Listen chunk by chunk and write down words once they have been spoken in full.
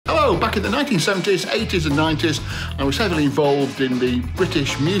So, back in the 1970s, 80s and 90s, I was heavily involved in the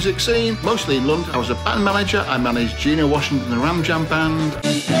British music scene, mostly in London. I was a band manager. I managed Gina Washington and the Ram Jam Band,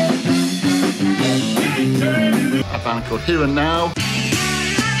 a band called Here and Now,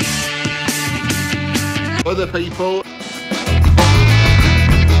 other people.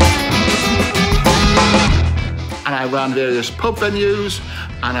 And I ran various pub venues,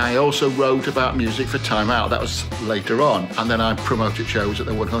 and I also wrote about music for Time Out. That was later on. And then I promoted shows at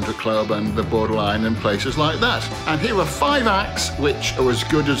the 100 Club and the Borderline and places like that. And here are 5 acts which are as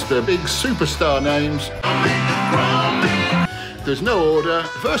good as the big superstar names. There's no order.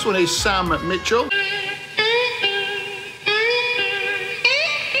 The first one is Sam Mitchell.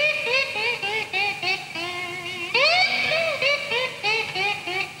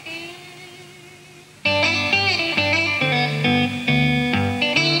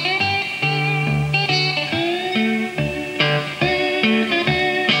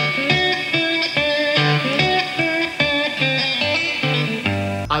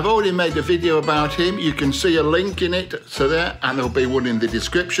 I've already made a video about him. You can see a link in it, so there, and there'll be one in the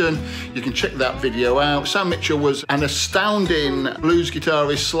description. You can check that video out. Sam Mitchell was an astounding blues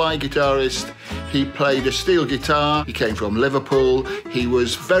guitarist, slide guitarist. He played a steel guitar. He came from Liverpool. He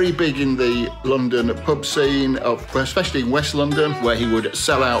was very big in the London pub scene, especially in West London, where he would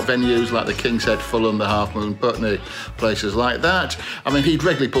sell out venues like the King's Head, Fulham, the Half Moon, Putney, places like that. I mean, he'd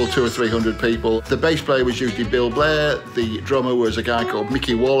regularly pull 200 or 300 people. The bass player was usually Bill Blair. The drummer was a guy called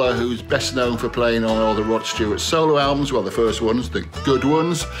Mickey Waller, who's best known for playing on all the Rod Stewart solo albums, well, the first ones, the good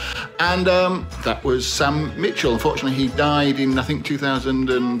ones. And that was Sam Mitchell. Unfortunately, he died in, I think,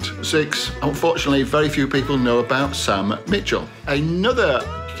 2006. Unfortunately, very few people know about Sam Mitchell. Another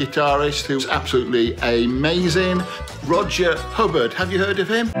guitarist who's absolutely amazing, Roger Hubbard. Have you heard of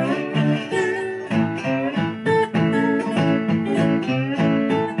him?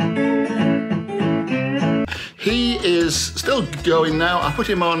 He is still going now. I put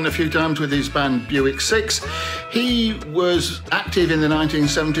him on a few times with his band Buick 6. He was active in the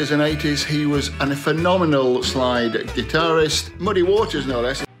 1970s and 80s. He was a phenomenal slide guitarist. Muddy Waters, no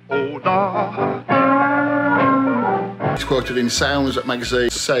less. He's quoted in Sounds magazine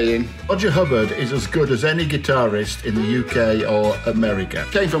saying, Roger Hubbard is as good as any guitarist in the UK or America.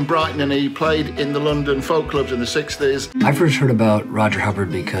 Came from Brighton and he played in the London folk clubs in the 60s. I first heard about Roger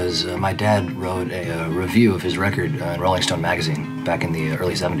Hubbard because my dad wrote a review of his record in Rolling Stone magazine back in the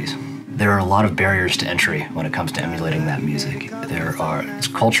early 70s. There are a lot of barriers to entry when it comes to emulating that music. There are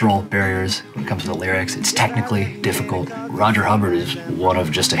cultural barriers when it comes to the lyrics. It's technically difficult. Roger Hubbard is one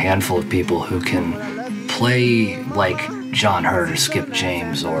of just a handful of people who can play like John Hurt or Skip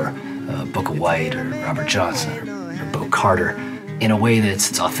James or Booker White or Robert Johnson or Bo Carter in a way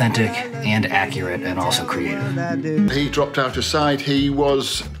that's authentic and accurate and also creative. He dropped out of sight. He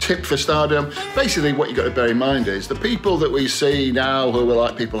was tipped for stardom. Basically, what you've got to bear in mind is the people that we see now who are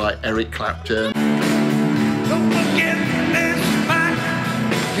like people like Eric Clapton.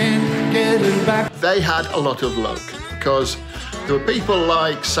 They had a lot of luck because there were people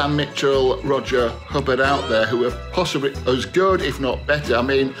like Sam Mitchell, Roger Hubbard out there who were possibly as good, if not better. I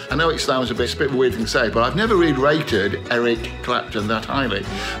mean, I know it sounds a bit of a weird thing to say, but I've never really rated Eric Clapton that highly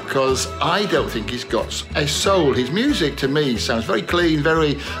because I don't think he's got a soul. His music, to me, sounds very clean,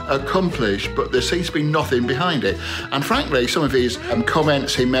 very accomplished, but there seems to be nothing behind it. And frankly, some of his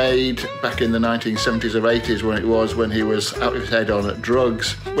comments he made back in the 1970s or 80s when he was out of his head on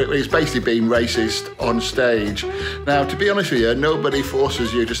drugs, he's basically being racist on stage. Now, to be honest with you, nobody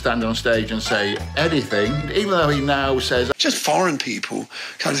forces you to stand on stage and say anything, even though he now says... Just foreign people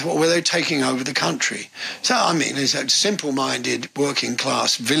kind of thought, well, they're taking over the country. So, I mean, as a simple-minded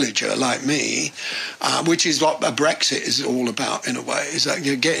working-class villager like me, which is what a Brexit is all about in a way, is that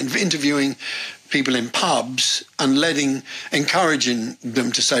you're interviewing people in pubs and encouraging them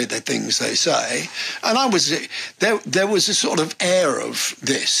to say the things they say. And there was a sort of air of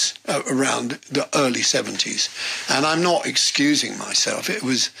this around the early 70s. And I'm not excusing myself. It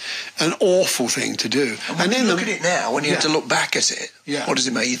was an awful thing to do. And then look at it now, when you have to look back at it, what does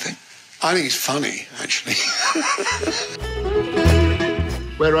it make you think? I think it's funny, actually.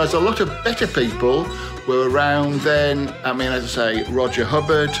 Whereas a lot of better people were around then. I mean, as I say, Roger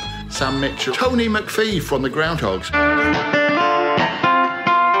Hubbard, Sam Mitchell, Tony McPhee from the Groundhogs.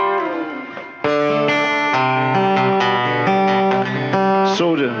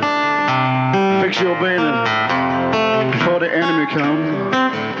 Soldier, fix your bayonet before the enemy comes.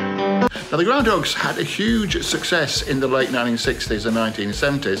 Now, the Groundhogs had a huge success in the late 1960s and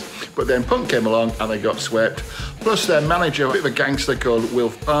 1970s, but then punk came along and they got swept. Plus, their manager, a bit of a gangster called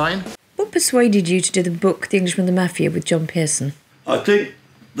Wilf Pine. What persuaded you to do the book The Englishman and the Mafia with John Pearson? I think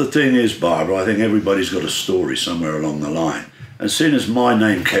The thing is, Barbara, I think everybody's got a story somewhere along the line. And seeing as my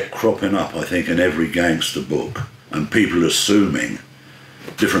name kept cropping up, I think, in every gangster book, and people assuming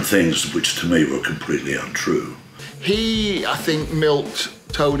different things which to me were completely untrue. He, I think, milked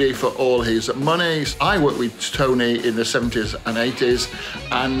Tony for all his money. I worked with Tony in the 70s and 80s,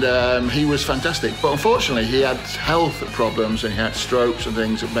 and he was fantastic. But unfortunately, he had health problems and he had strokes and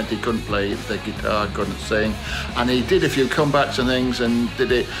things that meant he couldn't play the guitar, couldn't sing. And he did a few comebacks and things and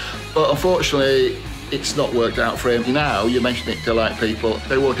did it. But unfortunately, it's not worked out for him. Now, you mention it to like people,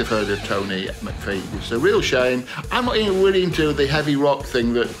 they won't have heard of Tony McPhee. It's a real shame. I'm not even really into the heavy rock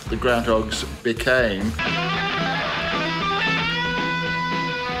thing that the Groundhogs became.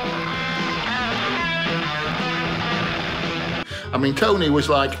 I mean, Tony was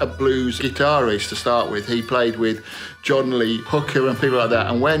like a blues guitarist to start with. He played with John Lee Hooker and people like that.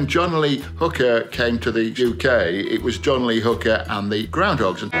 And when John Lee Hooker came to the UK, it was John Lee Hooker and the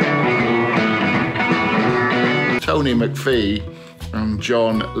Groundhogs. Tony McPhee and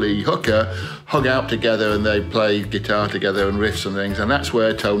John Lee Hooker hung out together and they played guitar together and riffs and things, and that's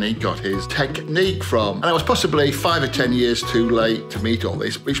where Tony got his technique from. And I was possibly 5 or 10 years too late to meet all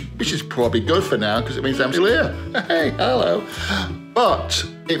this, which is probably good for now because it means I'm still here. Hey, hello. But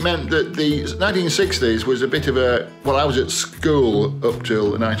it meant that the 1960s was a bit of a, well, I was at school up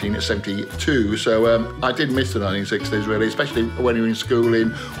till 1972, so I did miss the 1960s really, especially when you were in school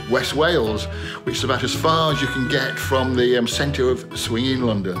in West Wales, which is about as far as you can get from the centre of swinging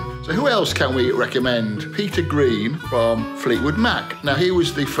London. So who else can we recommend? Peter Green from Fleetwood Mac. Now, he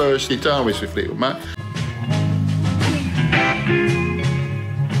was the first guitarist with Fleetwood Mac.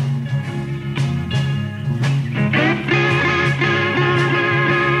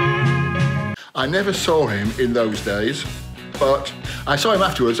 I never saw him in those days, but I saw him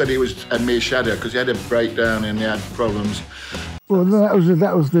afterwards and he was a mere shadow because he had a breakdown and he had problems. Well, that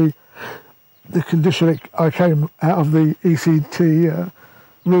was the condition I came out of the ECT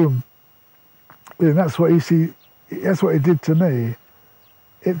room. And that's what it did to me.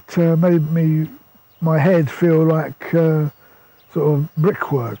 It made my head feel like sort of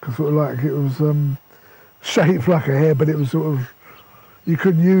brickwork, sort of like it was shaped like a hair, but it was sort of, you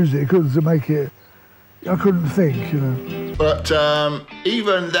couldn't use it, you couldn't make it, I couldn't think, you know. But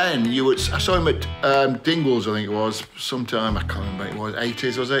even then, I saw him at Dingwall's, I think it was, sometime, I can't remember, it was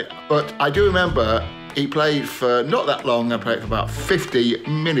 80s, was it? But I do remember he played for not that long, I played for about 50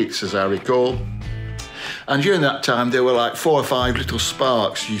 minutes, as I recall. And during that time, there were like 4 or 5 little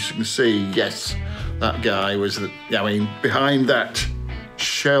sparks you can see, yes, that guy was, behind that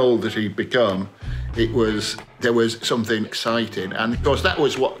shell that he'd become, there was something exciting. And of course, that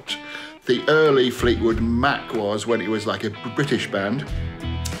was what the early Fleetwood Mac was, when it was like a British band.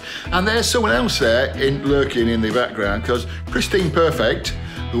 And there's someone else there lurking in the background, because Christine Perfect,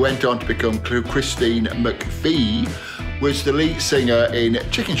 who went on to become Christine McPhee, was the lead singer in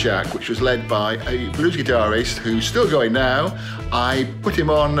Chicken Shack, which was led by a blues guitarist who's still going now. I put him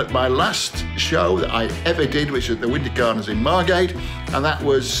on at my last show that I ever did, which was at the Winter Gardens in Margate, and that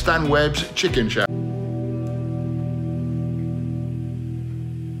was Stan Webb's Chicken Shack.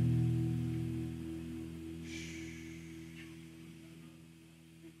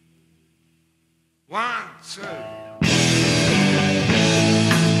 One, two.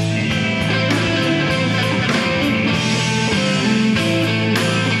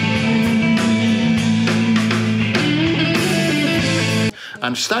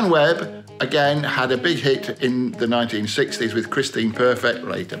 And Stan Webb, again, had a big hit in the 1960s with Christine Perfect,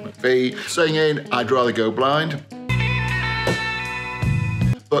 later McPhee, singing I'd Rather Go Blind.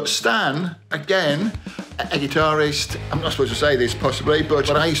 But Stan, again, a guitarist, I'm not supposed to say this possibly, but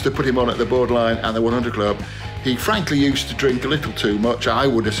when I used to put him on at the Borderline and the 100 Club, he frankly used to drink a little too much, I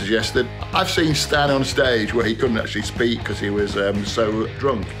would have suggested. I've seen Stan on stage where he couldn't actually speak because he was so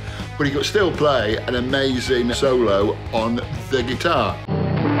drunk, but he could still play an amazing solo on the guitar.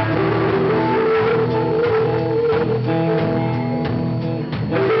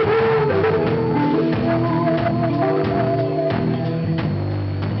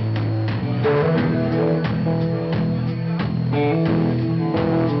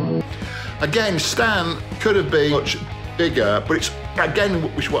 Again, Stan could have been much bigger, but it's, again,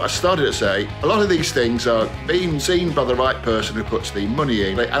 which is what I started to say, a lot of these things are being seen by the right person who puts the money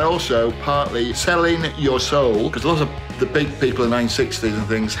in, and also partly selling your soul, because a lot of the big people in the 1960s and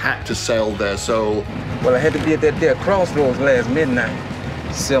things had to sell their soul. Well, I had to be at that there crossroads last midnight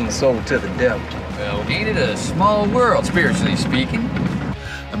to sell my soul to the devil. Well, ain't it a small world, spiritually speaking?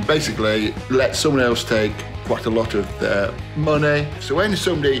 And basically let someone else take quite a lot of their money. So when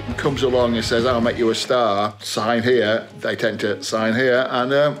somebody comes along and says, I'll make you a star, sign here, they tend to sign here,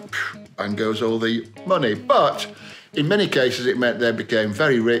 and goes all the money. But in many cases, it meant they became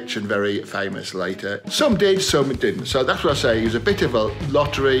very rich and very famous later. Some did, some didn't. So that's what I say, it was a bit of a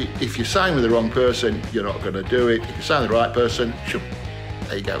lottery. If you sign with the wrong person, you're not going to do it. If you sign with the right person, sure,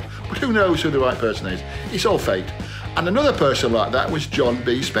 there you go. But who knows who the right person is? It's all fate. And another person like that was John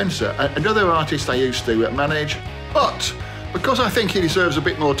B. Spencer, another artist I used to manage. But because I think he deserves a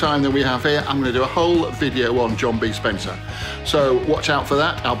bit more time than we have here, I'm going to do a whole video on John B. Spencer. So watch out for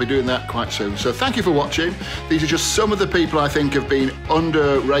that. I'll be doing that quite soon. So thank you for watching. These are just some of the people I think have been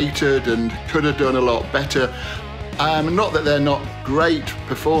underrated and could have done a lot better. Not that they're not great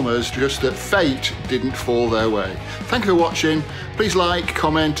performers, just that fate didn't fall their way. Thank you for watching. Please like,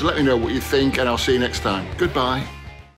 comment, let me know what you think, and I'll see you next time. Goodbye.